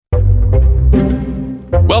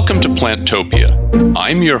Welcome to Plantopia.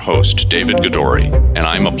 I'm your host, David Goodori, and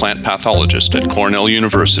I'm a plant pathologist at Cornell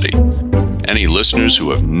University. Any listeners who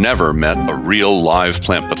have never met a real live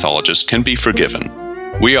plant pathologist can be forgiven.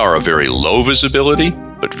 We are a very low visibility,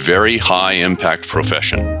 but very high impact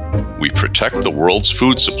profession. We protect the world's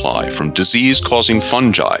food supply from disease-causing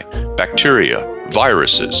fungi, bacteria,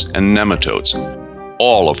 viruses, and nematodes,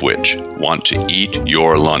 all of which want to eat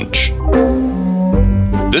your lunch.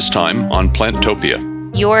 This time on Plantopia.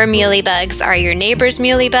 Your mealybugs are your neighbor's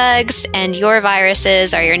mealybugs, and your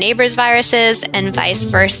viruses are your neighbor's viruses, and vice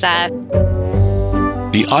versa.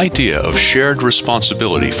 The idea of shared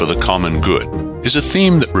responsibility for the common good is a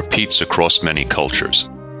theme that repeats across many cultures.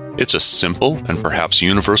 It's a simple and perhaps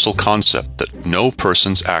universal concept that no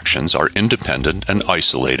person's actions are independent and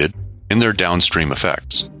isolated in their downstream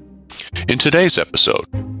effects. In today's episode,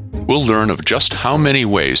 we'll learn of just how many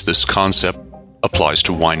ways this concept applies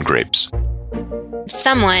to wine grapes.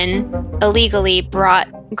 Someone illegally brought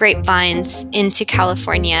grapevines into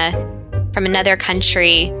California from another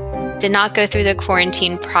country, did not go through the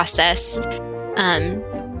quarantine process,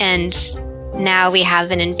 and now we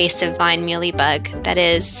have an invasive vine mealybug that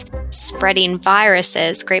is spreading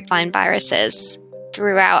viruses, grapevine viruses,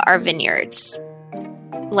 throughout our vineyards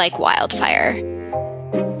like wildfire.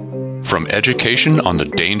 From education on the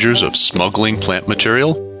dangers of smuggling plant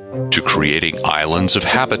material to creating islands of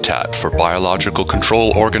habitat for biological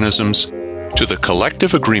control organisms, to the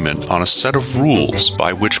collective agreement on a set of rules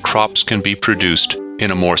by which crops can be produced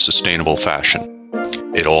in a more sustainable fashion.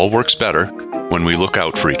 It all works better when we look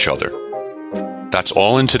out for each other. That's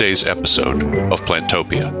all in today's episode of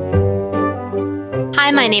Plantopia.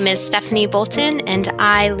 Hi, my name is Stephanie Bolton, and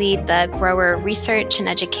I lead the grower research and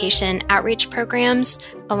education outreach programs,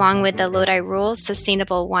 along with the Lodi Rules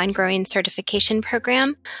Sustainable Wine Growing Certification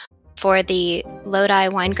Program for the Lodi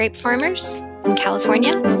wine grape farmers in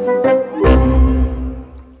California.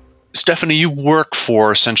 Stephanie, you work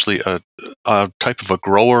for essentially a type of a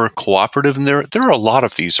grower cooperative, and there are a lot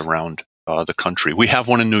of these around the country. We have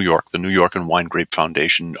one in New York, the New York and Wine Grape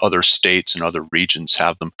Foundation. Other states and other regions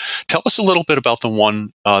have them. Tell us a little bit about the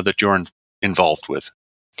one that you're involved with.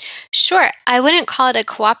 Sure. I wouldn't call it a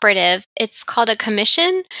cooperative. It's called a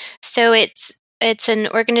commission. So it's an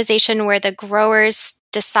organization where the growers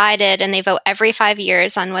decided, and they vote every 5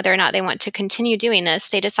 years on whether or not they want to continue doing this.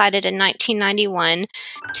 They decided in 1991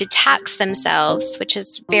 to tax themselves, which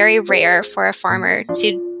is very rare for a farmer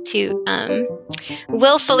to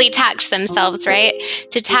willfully tax themselves, right?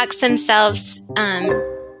 To tax themselves,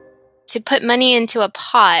 to put money into a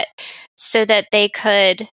pot so that they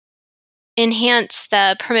could enhance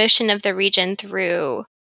the promotion of the region through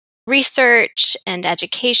research and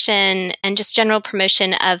education and just general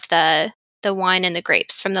promotion of the wine and the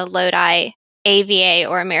grapes from the Lodi AVA,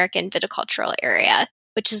 or American Viticultural Area,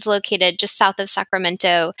 which is located just south of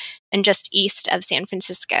Sacramento and just east of San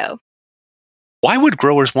Francisco. Why would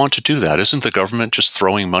growers want to do that? Isn't the government just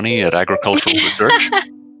throwing money at agricultural research?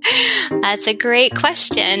 That's a great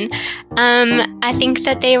question. I think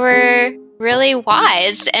that they were really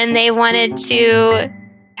wise and they wanted to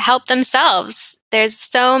help themselves. There's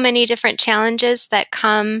so many different challenges that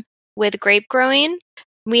come with grape growing.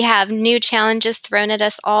 We have new challenges thrown at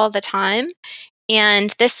us all the time. And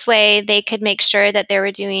this way they could make sure that they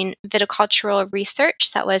were doing viticultural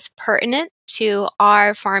research that was pertinent to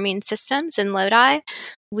our farming systems in Lodi.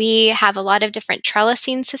 We have a lot of different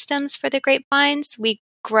trellising systems for the grapevines. We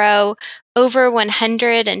grow over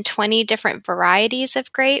 120 different varieties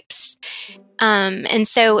of grapes. And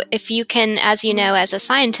so if you can, as you know, as a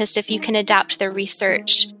scientist, if you can adapt the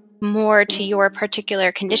research more to your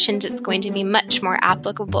particular conditions, it's going to be much more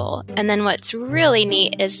applicable. And then what's really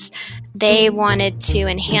neat is they wanted to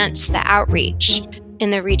enhance the outreach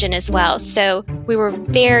in the region as well. So we were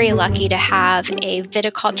very lucky to have a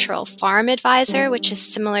viticultural farm advisor, which is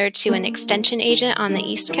similar to an extension agent on the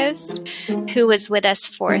East Coast, who was with us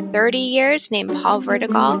for 30 years, named Paul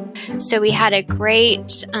Vertigal. So we had a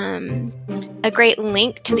great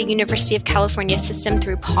link to the University of California system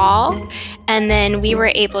through Paul. And then we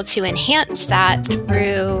were able to enhance that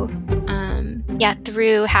through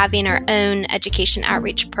having our own education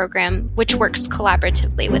outreach program, which works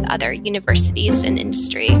collaboratively with other universities and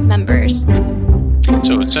industry members.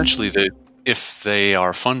 So essentially, if they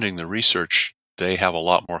are funding the research, they have a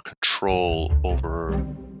lot more control over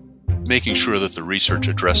making sure that the research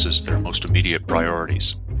addresses their most immediate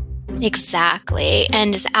priorities. Exactly,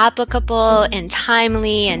 and is applicable and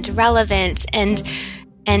timely and relevant, and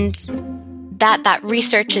that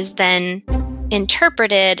research is then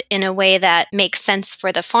interpreted in a way that makes sense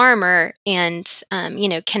for the farmer and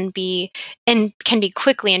can be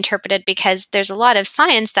quickly interpreted, because there's a lot of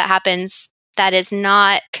science that happens that is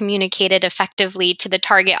not communicated effectively to the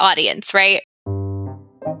target audience, right?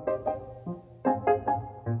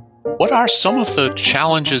 What are some of the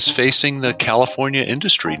challenges facing the California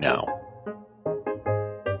industry now?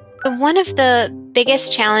 One of the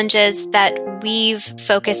biggest challenges that we've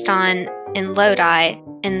focused on in Lodi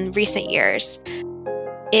in recent years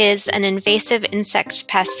is an invasive insect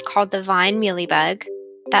pest called the vine mealybug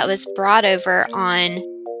that was brought over on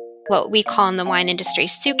what we call in the wine industry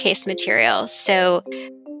suitcase material. So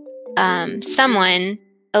someone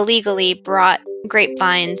illegally brought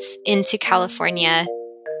grapevines into California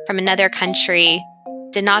from another country,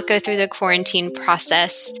 did not go through the quarantine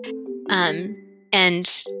process, and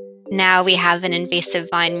now we have an invasive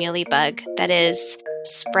vine mealybug that is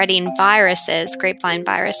spreading viruses, grapevine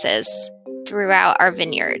viruses, throughout our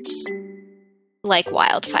vineyards like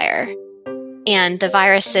wildfire. And the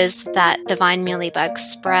viruses that the vine mealybug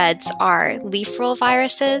spreads are leaf roll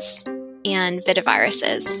viruses and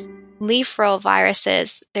vitiviruses. Leaf roll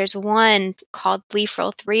viruses, there's one called leaf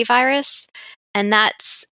roll 3 virus, and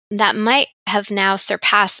that might have now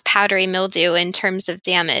surpassed powdery mildew in terms of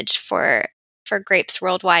damage for grapes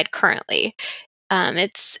worldwide currently.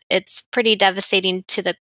 It's pretty devastating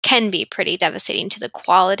can be pretty devastating to the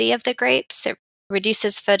quality of the grapes. It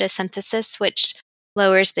reduces photosynthesis, which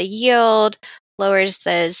lowers the yield, lowers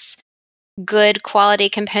those good quality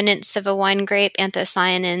components of a wine grape,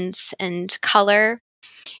 anthocyanins and color.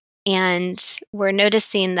 And we're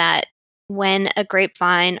noticing that when a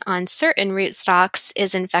grapevine on certain rootstocks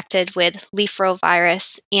is infected with leaf roll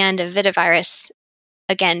virus and a vitivirus,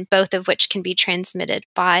 again, both of which can be transmitted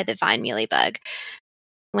by the vine mealybug,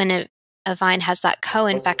 when a vine has that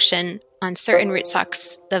co-infection on certain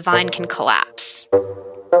rootstocks, the vine can collapse.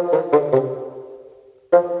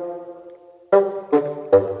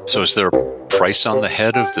 So is there a price on the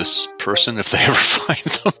head of this person if they ever find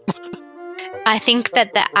them? I think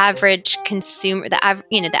that the average consumer, the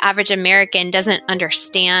average American doesn't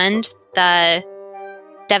understand the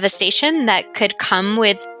devastation that could come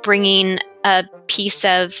with bringing a piece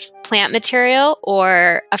of plant material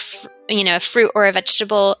or a fruit or a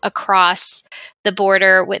vegetable across the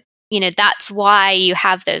border with, that's why you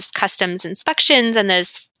have those customs inspections and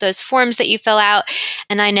those forms that you fill out.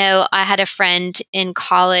 And I know I had a friend in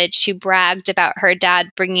college who bragged about her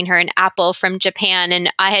dad bringing her an apple from Japan.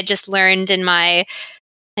 And I had just learned in my,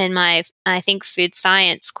 I think, food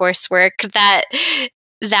science coursework that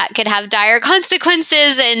could have dire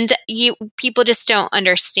consequences, and people just don't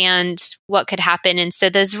understand what could happen. And so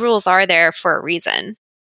those rules are there for a reason.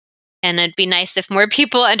 And it'd be nice if more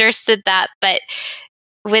people understood that. But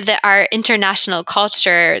with our international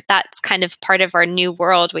culture, that's kind of part of our new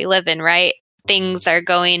world we live in, right? Things are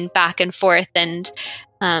going back and forth. And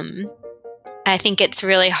I think it's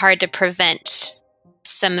really hard to prevent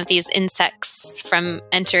some of these insects from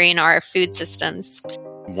entering our food systems.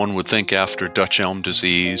 One would think after Dutch elm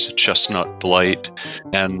disease, chestnut blight,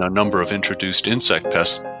 and a number of introduced insect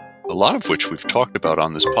pests, a lot of which we've talked about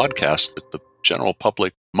on this podcast, that the general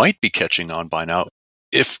public might be catching on by now,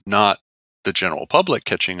 if not the general public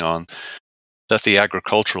catching on, that the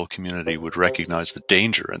agricultural community would recognize the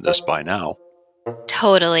danger in this by now.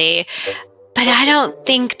 Totally. But I don't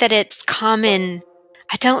think that it's common.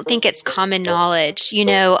 I don't think it's common knowledge.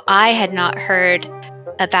 I had not heard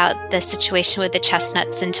about the situation with the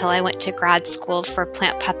chestnuts until I went to grad school for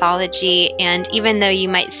plant pathology. And even though you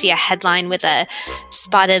might see a headline with a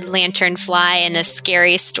spotted lanternfly and a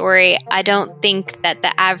scary story, I don't think that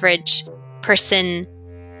the average person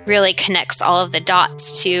really connects all of the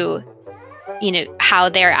dots to, how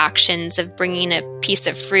their actions of bringing a piece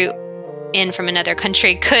of fruit in from another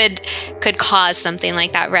country could cause something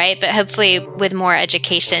like that, right? But hopefully with more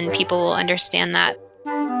education, people will understand that.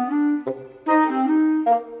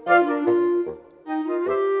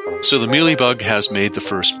 So the mealybug has made the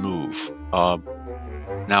first move.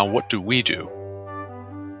 Now what do we do?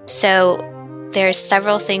 So there's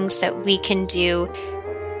several things that we can do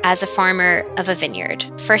as a farmer of a vineyard.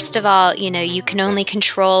 First of all, you can only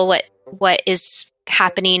control what is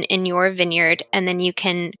happening in your vineyard, and then you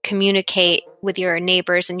can communicate with your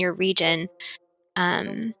neighbors in your region,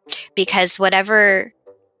 because whatever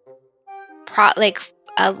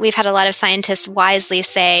we've had a lot of scientists wisely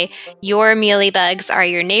say your mealybugs are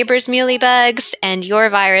your neighbor's mealybugs, and your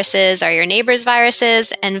viruses are your neighbor's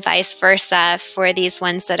viruses, and vice versa for these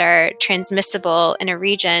ones that are transmissible in a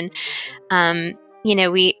region.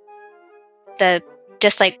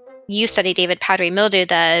 Just like you study, David, powdery mildew,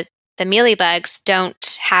 the the mealybugs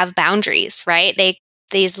don't have boundaries, right?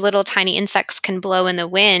 These little tiny insects can blow in the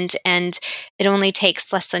wind, and it only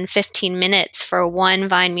takes less than 15 minutes for one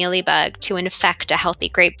vine mealybug to infect a healthy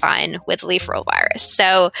grapevine with leaf roll virus.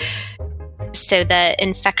 So the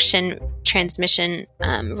infection transmission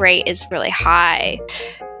rate is really high,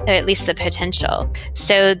 or at least the potential.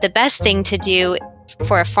 So the best thing to do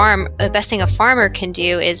for the best thing a farmer can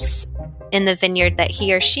do is, in the vineyard that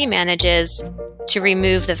he or she manages, to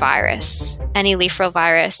remove the virus, any leaf roll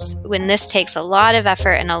virus. When this takes a lot of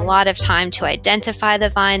effort and a lot of time to identify the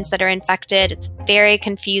vines that are infected, it's very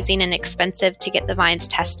confusing and expensive to get the vines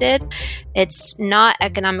tested. It's not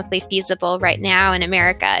economically feasible right now in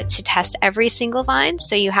America to test every single vine.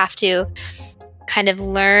 So you have to kind of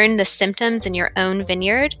learn the symptoms in your own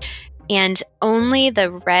vineyard. And only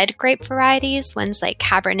the red grape varieties, ones like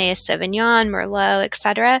Cabernet Sauvignon, Merlot,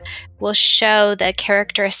 etc., will show the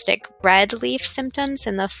characteristic red leaf symptoms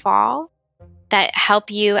in the fall that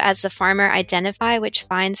help you as a farmer identify which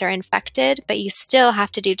vines are infected. But you still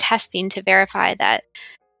have to do testing to verify that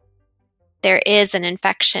there is an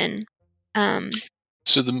infection.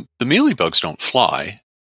 So the mealybugs don't fly.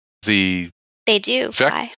 They do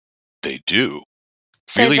fly. They do.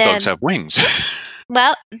 So mealybugs have wings.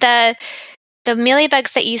 Well, the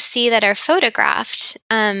mealybugs that you see that are photographed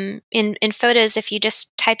in photos, if you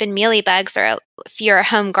just type in mealybugs, or if you're a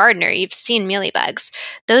home gardener, you've seen mealybugs.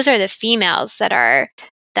 Those are the females that are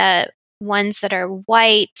the ones that are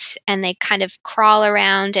white, and they kind of crawl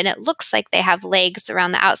around, and it looks like they have legs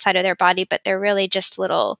around the outside of their body, but they're really just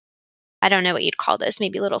little, I don't know what you'd call those,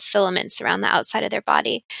 maybe little filaments around the outside of their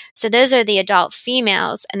body. So those are the adult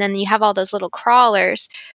females, and then you have all those little crawlers,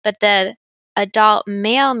 but the adult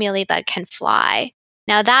male mealybug can fly.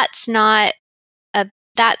 Now that's not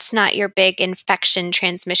your big infection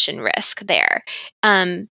transmission risk there.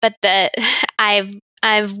 But I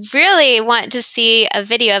really want to see a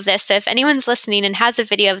video of this. So if anyone's listening and has a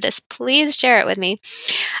video of this, please share it with me.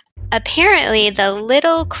 Apparently, the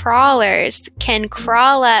little crawlers can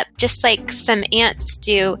crawl up just like some ants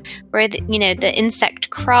do, where the insect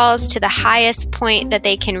crawls to the highest point that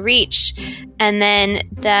they can reach, and then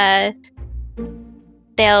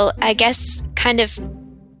they'll, I guess, kind of,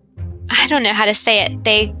 I don't know how to say it.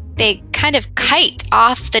 They kind of kite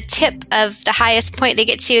off the tip of the highest point they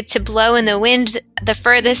get to blow in the wind the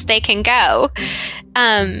furthest they can go.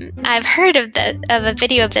 I've heard of a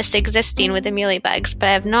video of this existing with the mealybugs, but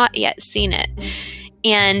I have not yet seen it.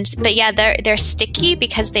 But yeah, they're sticky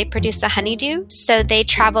because they produce a honeydew. So they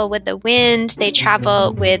travel with the wind. They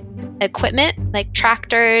travel with equipment like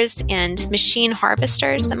tractors and machine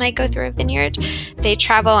harvesters that might go through a vineyard. They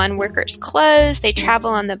travel on workers' clothes. They travel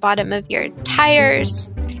on the bottom of your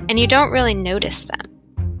tires, and you don't really notice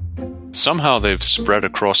them. Somehow they've spread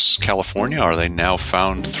across California. Are they now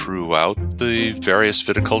found throughout the various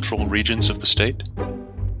viticultural regions of the state?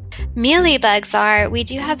 Mealybugs are. We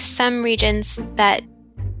do have some regions that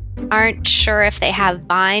aren't sure if they have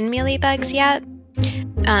vine mealybugs yet,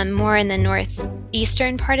 more in the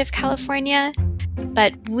northeastern part of California.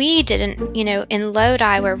 But we didn't, in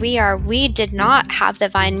Lodi where we are, we did not have the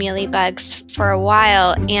vine mealybugs for a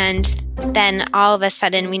while. And then all of a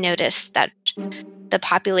sudden we noticed that the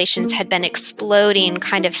populations had been exploding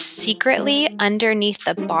kind of secretly underneath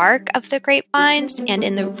the bark of the grapevines and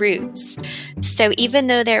in the roots. So even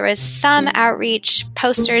though there was some outreach,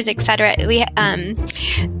 posters, etc.,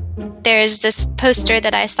 there's this poster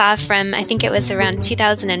that I saw from, I think it was around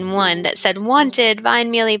 2001, that said, "Wanted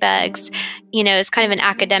vine mealybugs." It's kind of an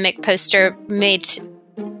academic poster made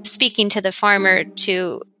speaking to the farmer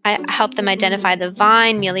to help them identify the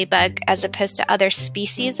vine mealybug as opposed to other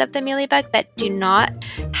species of the mealybug that do not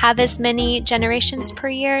have as many generations per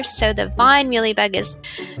year. So the vine mealybug is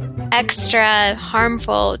extra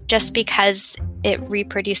harmful just because it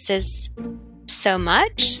reproduces so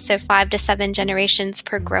much, so 5 to 7 generations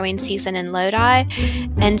per growing season in Lodi.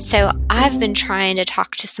 And so I've been trying to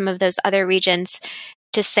talk to some of those other regions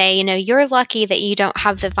to say, you're lucky that you don't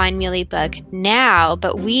have the vine mealybug now,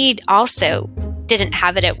 but we also didn't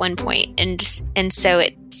have it at one point. And so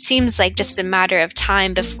it seems like just a matter of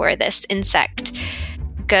time before this insect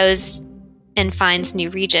goes and finds new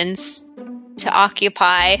regions to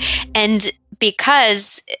occupy. And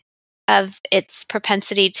because of its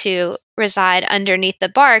propensity to reside underneath the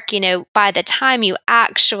bark, by the time you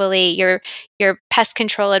actually, your pest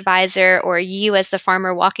control advisor or you as the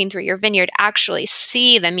farmer walking through your vineyard actually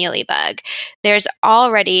see the mealybug, there's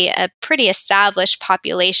already a pretty established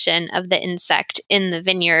population of the insect in the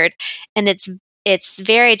vineyard. And it's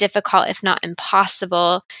very difficult, if not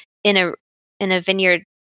impossible, in a vineyard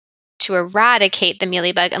to eradicate the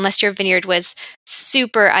mealybug unless your vineyard was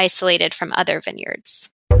super isolated from other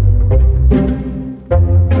vineyards.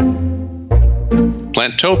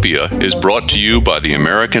 Plantopia is brought to you by the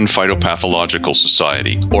American Phytopathological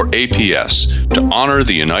Society, or APS, to honor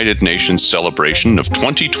the United Nations celebration of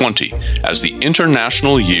 2020 as the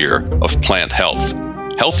International Year of Plant Health.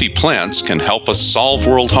 Healthy plants can help us solve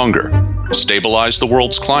world hunger, stabilize the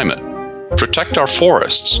world's climate, protect our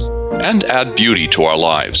forests, and add beauty to our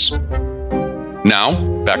lives.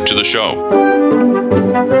 Now, back to the show.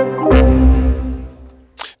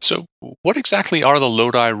 So, what exactly are the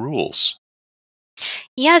Lodi rules?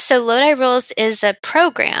 Yeah, so Lodi Rules is a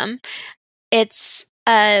program. It's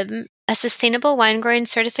a sustainable wine growing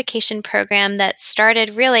certification program that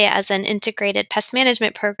started really as an integrated pest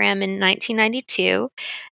management program in 1992.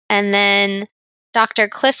 And then Dr.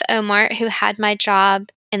 Cliff Omart, who had my job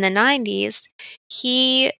in the 90s,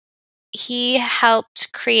 he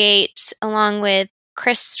helped create, along with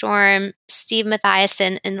Chris Storm, Steve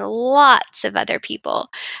Mathiasen, and lots of other people,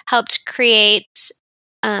 helped create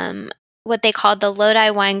what they called the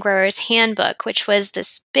Lodi Wine Growers Handbook, which was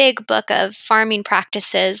this big book of farming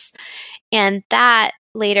practices. And that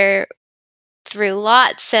later, through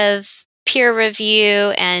lots of peer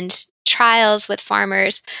review and trials with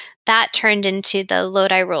farmers, that turned into the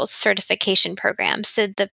Lodi Rules certification program. So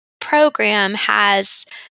the program has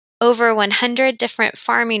over 100 different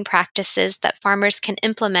farming practices that farmers can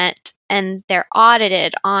implement, and they're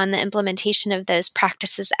audited on the implementation of those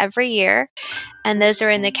practices every year. And those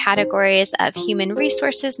are in the categories of human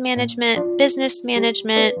resources management, business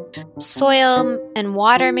management, soil and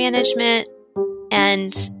water management,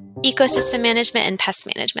 and ecosystem management and pest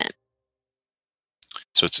management.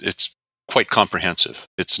 So it's quite comprehensive.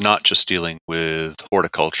 It's not just dealing with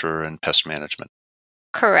horticulture and pest management.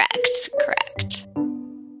 Correct.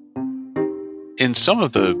 In some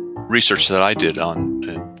of the research that I did on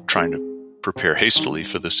trying to prepare hastily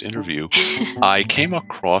for this interview, I came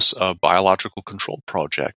across a biological control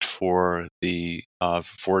project for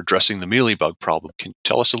addressing the mealybug problem. Can you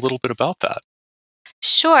tell us a little bit about that?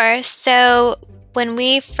 Sure. So when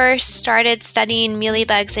we first started studying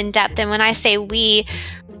mealybugs in depth, and when I say we,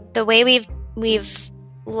 the way we've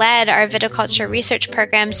led our viticulture research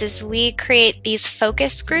programs is we create these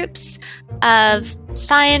focus groups of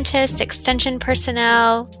scientists, extension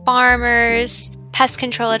personnel, farmers, pest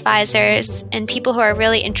control advisors, and people who are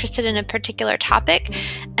really interested in a particular topic.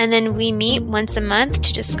 And then we meet once a month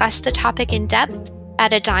to discuss the topic in depth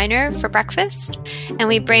at a diner for breakfast. And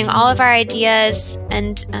we bring all of our ideas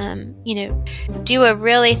and, do a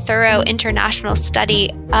really thorough international study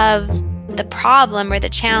of the problem or the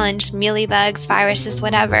challenge, mealybugs, viruses,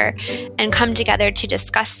 whatever, and come together to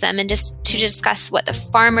discuss them and just to discuss what the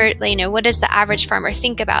farmer, what does the average farmer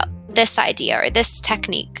think about this idea or this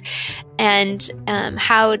technique, and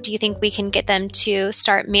how do you think we can get them to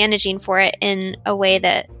start managing for it in a way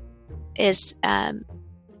that is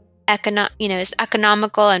is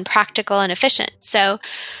economical and practical and efficient. So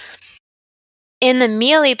in the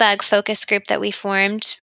mealybug focus group that we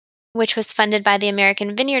formed, which was funded by the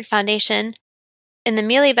American Vineyard Foundation, in the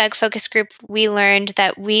mealybug focus group, we learned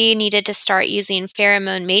that we needed to start using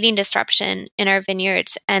pheromone mating disruption in our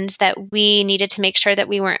vineyards, and that we needed to make sure that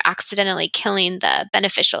we weren't accidentally killing the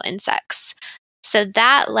beneficial insects. So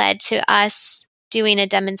that led to us doing a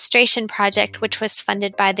demonstration project, which was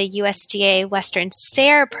funded by the USDA Western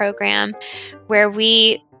SARE program, where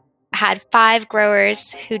we had 5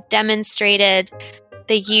 growers who demonstrated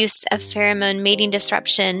the use of pheromone mating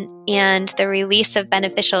disruption and the release of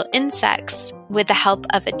beneficial insects with the help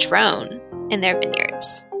of a drone in their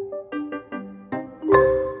vineyards.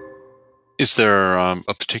 Is there a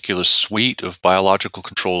particular suite of biological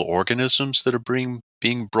control organisms that are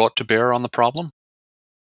being brought to bear on the problem?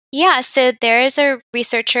 Yeah, so there is a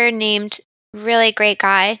researcher really great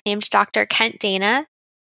guy, named Dr. Kent Dana.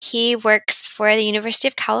 He works for the University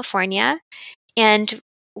of California, and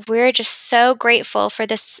we're just so grateful for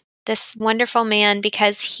this wonderful man,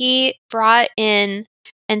 because he brought in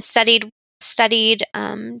and studied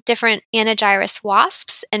different anagyrus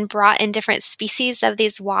wasps and brought in different species of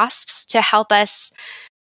these wasps to help us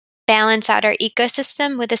balance out our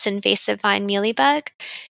ecosystem with this invasive vine mealybug.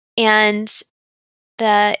 And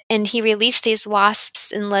he released these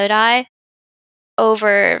wasps in Lodi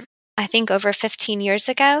over 15 years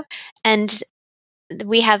ago. And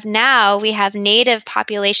we have native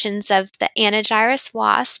populations of the anagyrus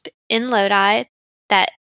wasp in Lodi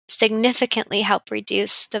that significantly help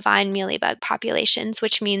reduce the vine mealybug populations,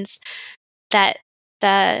 which means that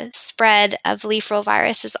the spread of leaf roll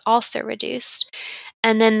virus is also reduced.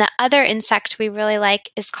 And then the other insect we really like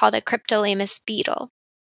is called a Cryptolaemus beetle.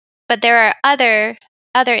 but there are other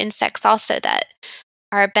insects also that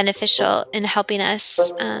are beneficial in helping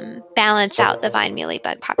us balance out the vine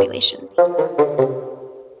mealybug populations.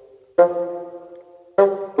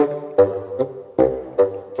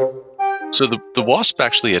 So the wasp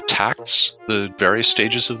actually attacks the various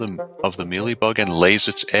stages of the mealybug and lays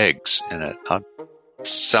its eggs in it.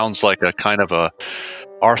 Sounds like a kind of a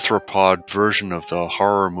arthropod version of the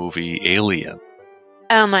horror movie Alien.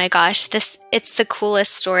 Oh my gosh, it's the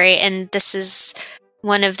coolest story, and this is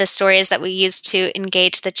one of the stories that we use to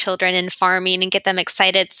engage the children in farming and get them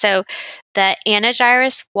excited. So the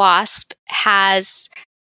Anagyrus wasp has,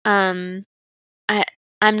 I'm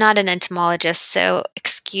not an entomologist, so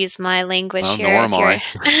excuse my language here. Nor am I.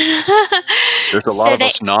 There's a lot of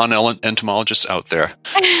us non-entomologists out there.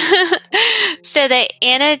 So the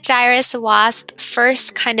Anagyrus wasp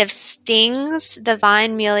first kind of stings the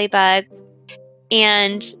vine mealybug,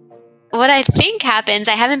 and what I think happens,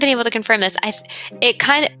 I haven't been able to confirm this, it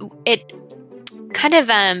kind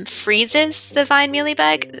of freezes the vine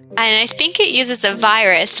mealybug, and I think it uses a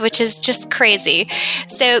virus, which is just crazy.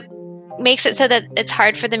 So makes it so that it's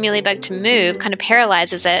hard for the mealybug to move, kind of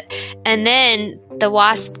paralyzes it. And then the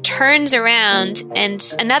wasp turns around and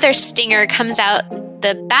another stinger comes out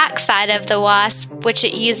the backside of the wasp, which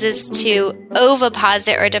it uses to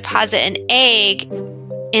oviposit or deposit an egg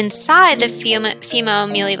inside the female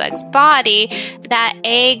mealybug's body. That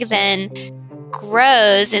egg then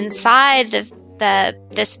grows inside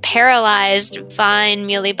this paralyzed vine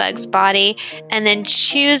mealybug's body and then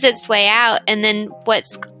chews its way out. And then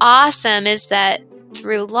what's awesome is that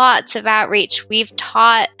through lots of outreach, we've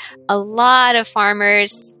taught a lot of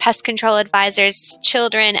farmers, pest control advisors,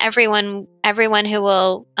 children, everyone who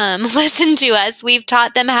will listen to us. We've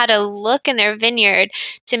taught them how to look in their vineyard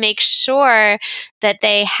to make sure that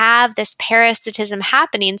they have this parasitism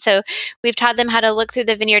happening. So we've taught them how to look through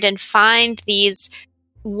the vineyard and find these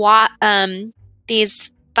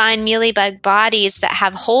vine mealybug bodies that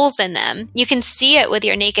have holes in them. You can see it with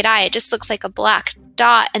your naked eye. It just looks like a black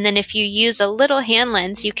dot. And then if you use a little hand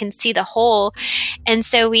lens, you can see the hole. And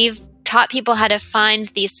so we've taught people how to find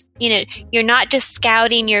these, you're not just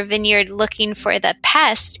scouting your vineyard looking for the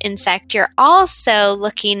pest insect, you're also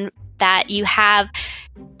looking that you have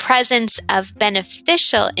presence of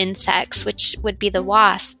beneficial insects, which would be the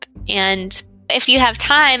wasp. And if you have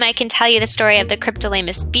time, I can tell you the story of the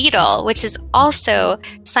Cryptolaemus beetle, which is also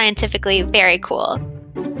scientifically very cool.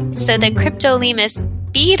 So the Cryptolaemus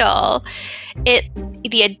beetle,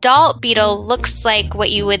 the adult beetle looks like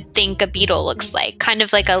what you would think a beetle looks like, kind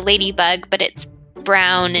of like a ladybug, but it's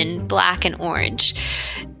brown and black and orange.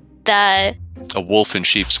 A wolf in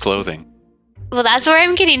sheep's clothing. Well, that's where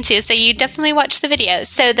I'm getting to, so you definitely watch the video.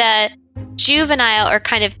 So the juvenile or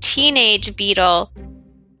kind of teenage beetle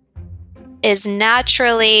is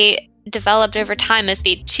naturally developed over time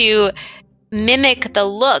to mimic the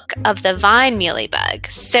look of the vine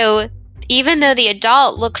mealybug. So even though the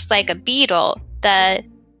adult looks like a beetle, the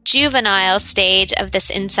juvenile stage of this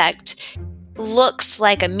insect looks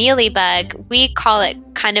like a mealybug. We call it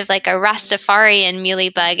kind of like a Rastafarian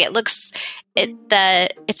mealybug.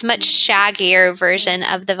 It's much shaggier version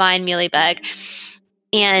of the vine mealybug,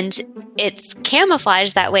 and it's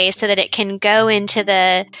camouflaged that way so that it can go into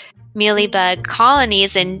the mealybug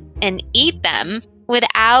colonies and eat them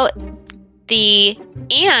without the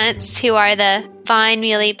ants, who are the vine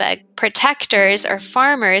mealybug protectors or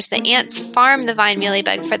farmers. The ants farm the vine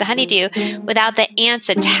mealybug for the honeydew without the ants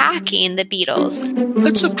attacking the beetles.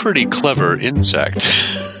 That's a pretty clever insect.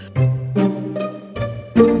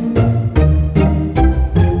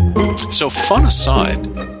 So, fun aside,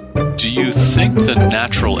 do you think the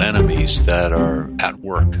natural enemies that are at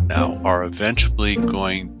work now are eventually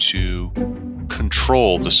going to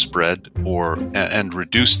control the spread and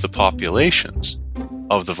reduce the populations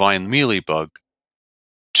of the vine mealybug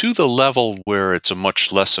to the level where it's a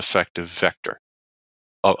much less effective vector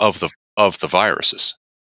of the viruses?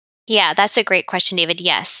 Yeah, that's a great question, David.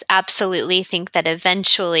 Yes, absolutely think that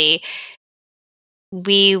eventually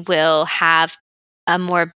we will have a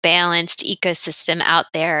more balanced ecosystem out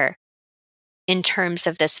there in terms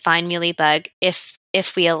of this vine mealybug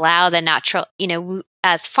if we allow the natural,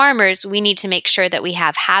 as farmers, we need to make sure that we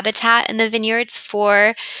have habitat in the vineyards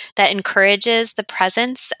that encourages the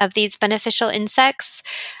presence of these beneficial insects.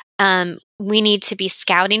 We need to be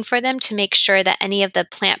scouting for them to make sure that any of the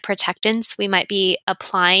plant protectants we might be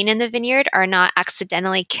applying in the vineyard are not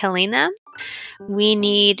accidentally killing them. We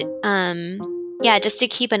need, just to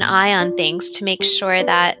keep an eye on things to make sure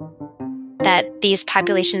that these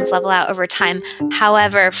populations level out over time.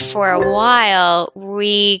 However, for a while,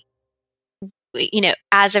 we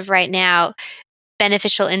as of right now,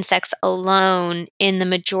 beneficial insects alone in the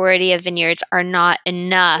majority of vineyards are not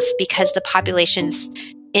enough, because the populations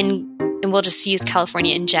and we'll just use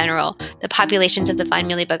California in general, the populations of the vine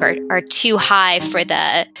mealybug are too high for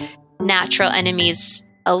the natural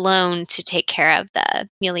enemies alone to take care of the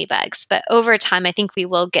mealybugs. But over time, I think we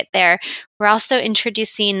will get there. We're also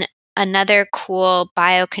introducing another cool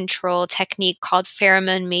biocontrol technique called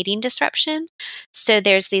pheromone mating disruption. So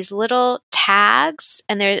there's these little tags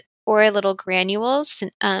or little granules.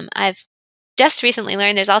 I've just recently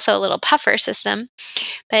learned there's also a little puffer system.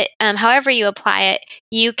 But however you apply it,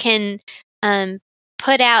 you can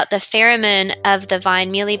put out the pheromone of the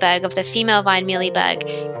vine mealybug, of the female vine mealybug,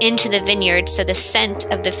 into the vineyard. So the scent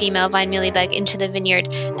of the female vine mealybug into the vineyard.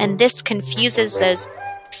 And this confuses those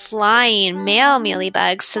flying male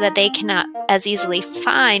mealybugs so that they cannot as easily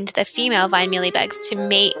find the female vine mealybugs to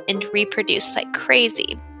mate and reproduce like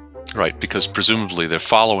crazy. Right, because presumably they're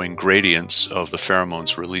following gradients of the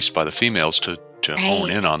pheromones released by the females to hone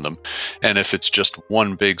in on them. And if it's just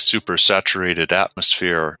one big super saturated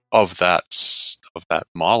atmosphere of that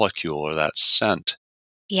molecule or that scent,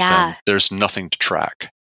 then there's nothing to track.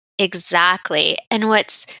 Exactly. And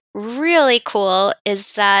what's really cool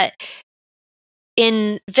is that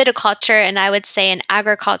in viticulture, and I would say in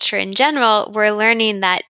agriculture in general, we're learning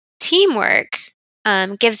that teamwork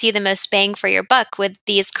gives you the most bang for your buck with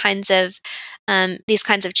these kinds of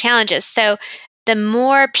challenges. So the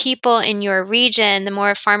more people in your region, the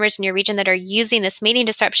more farmers in your region that are using this mating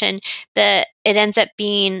disruption, it ends up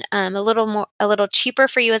being a little cheaper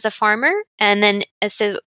for you as a farmer. And then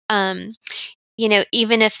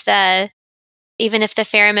even if the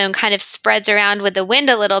pheromone kind of spreads around with the wind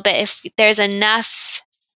a little bit, if there's enough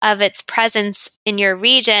of its presence in your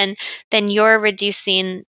region, then you're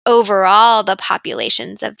reducing overall the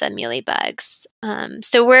populations of the mealybugs.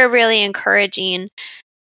 So we're really encouraging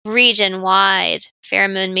region-wide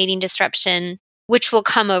pheromone mating disruption, which will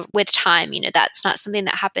come with time. That's not something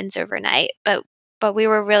that happens overnight. But we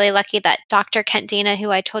were really lucky that Dr. Kent Dana, who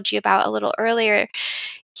I told you about a little earlier,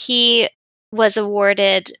 he was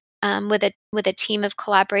awarded with a team of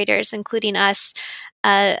collaborators, including us,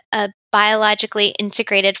 a biologically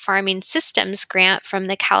integrated farming systems grant from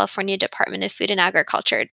the California Department of Food and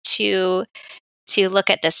Agriculture to look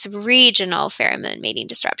at this regional pheromone mating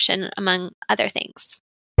disruption, among other things.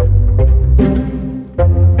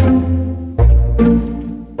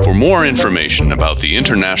 For more information about the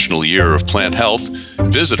International Year of Plant Health,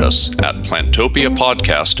 visit us at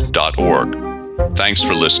plantopiapodcast.org. Thanks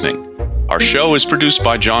for listening. Our show is produced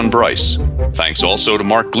by John Bryce. Thanks also to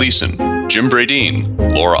Mark Gleason, Jim Bradeen,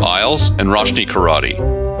 Laura Isles, and Roshni Karate.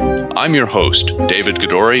 I'm your host, David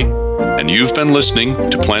Gadori, and you've been listening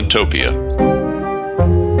to Plantopia.